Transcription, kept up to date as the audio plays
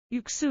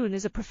Yuxuan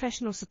is a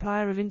professional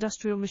supplier of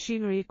industrial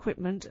machinery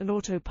equipment and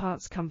auto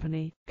parts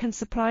company. Can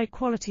supply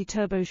quality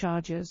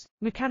turbochargers,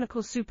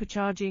 mechanical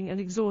supercharging and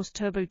exhaust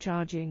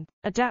turbocharging.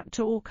 Adapt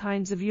to all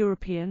kinds of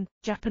European,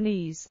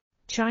 Japanese,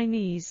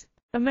 Chinese,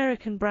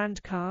 American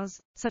brand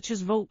cars, such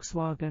as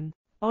Volkswagen,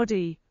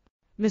 Audi,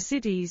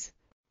 Mercedes,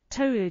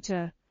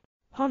 Toyota,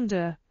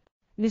 Honda,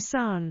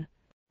 Nissan,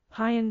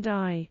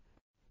 Hyundai,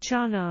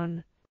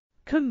 Changan,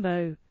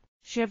 Kumbo,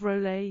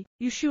 Chevrolet.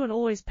 Yuxuan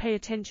always pay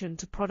attention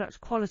to product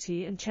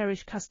quality and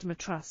cherish customer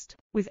trust.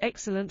 With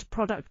excellent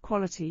product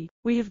quality,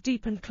 we have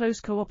deep and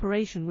close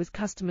cooperation with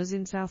customers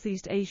in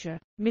Southeast Asia,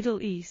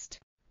 Middle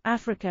East,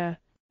 Africa,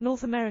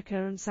 North America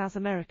and South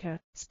America,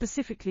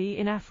 specifically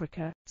in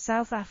Africa,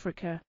 South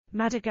Africa,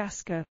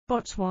 Madagascar,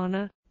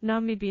 Botswana,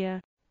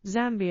 Namibia,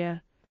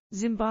 Zambia,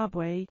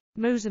 Zimbabwe,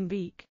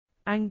 Mozambique,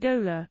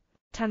 Angola,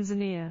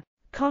 Tanzania,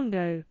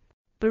 Congo,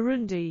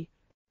 Burundi,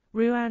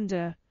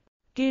 Rwanda,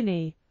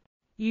 Guinea,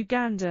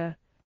 Uganda,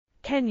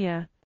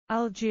 Kenya,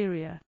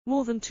 Algeria.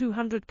 More than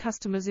 200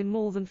 customers in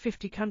more than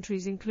 50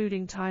 countries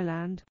including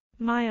Thailand,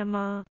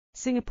 Myanmar,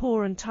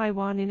 Singapore and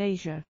Taiwan in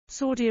Asia,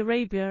 Saudi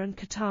Arabia and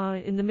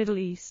Qatar in the Middle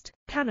East,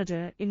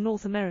 Canada in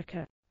North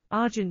America,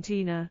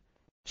 Argentina,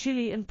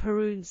 Chile and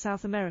Peru in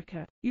South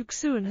America.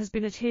 Yuxuan has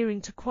been adhering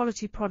to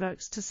quality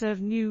products to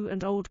serve new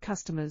and old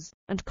customers,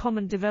 and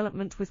common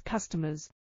development with customers.